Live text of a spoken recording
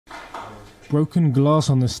broken glass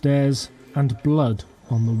on the stairs and blood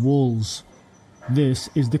on the walls. This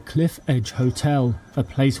is the Cliff Edge Hotel, a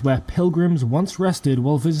place where pilgrims once rested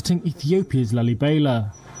while visiting Ethiopia's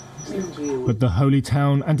Lalibela. But the holy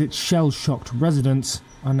town and its shell-shocked residents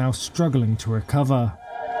are now struggling to recover.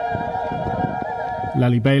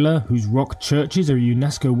 Lalibela, whose rock churches are a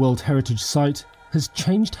UNESCO World Heritage Site, has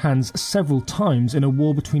changed hands several times in a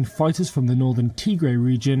war between fighters from the northern Tigray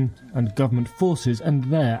region and government forces and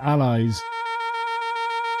their allies.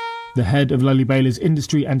 The head of Lalibela's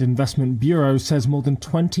Industry and Investment Bureau says more than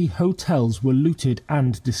 20 hotels were looted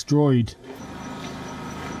and destroyed.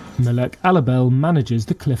 Melek Alabel manages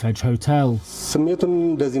the Cliff Edge Hotel.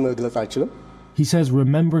 He says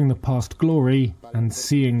remembering the past glory and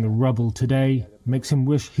seeing the rubble today makes him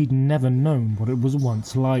wish he'd never known what it was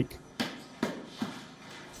once like.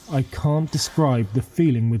 I can't describe the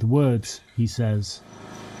feeling with words, he says.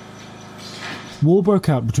 War broke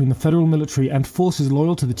out between the federal military and forces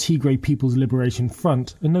loyal to the Tigray People's Liberation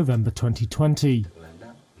Front in November 2020.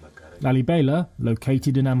 Lalibela,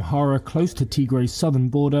 located in Amhara close to Tigray's southern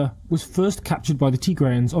border, was first captured by the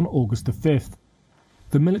Tigrayans on August the 5th.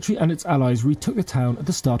 The military and its allies retook the town at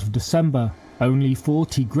the start of December, only for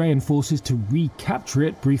Tigrayan forces to recapture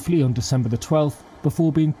it briefly on December the 12th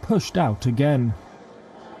before being pushed out again.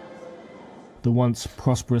 The once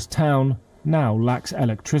prosperous town now lacks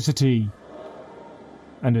electricity.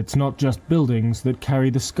 And it's not just buildings that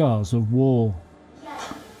carry the scars of war.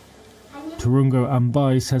 Turungo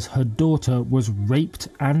Ambai says her daughter was raped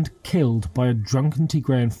and killed by a drunken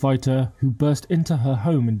Tigrayan fighter who burst into her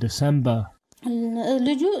home in December.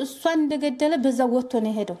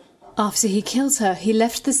 After he killed her, he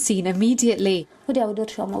left the scene immediately.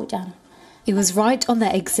 It was right on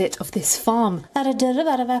the exit of this farm.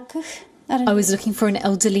 I was looking for an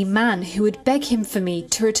elderly man who would beg him for me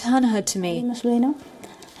to return her to me.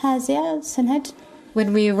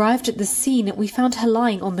 When we arrived at the scene, we found her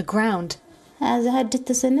lying on the ground.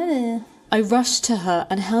 I rushed to her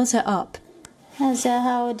and held her up, but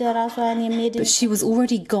she was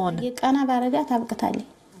already gone.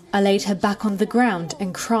 I laid her back on the ground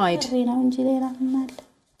and cried.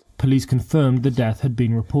 Police confirmed the death had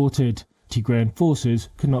been reported. Tigrayan forces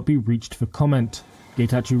could not be reached for comment.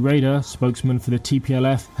 Getachew Reda, spokesman for the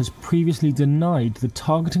TPLF, has previously denied the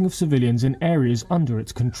targeting of civilians in areas under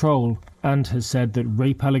its control and has said that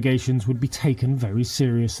rape allegations would be taken very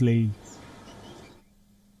seriously.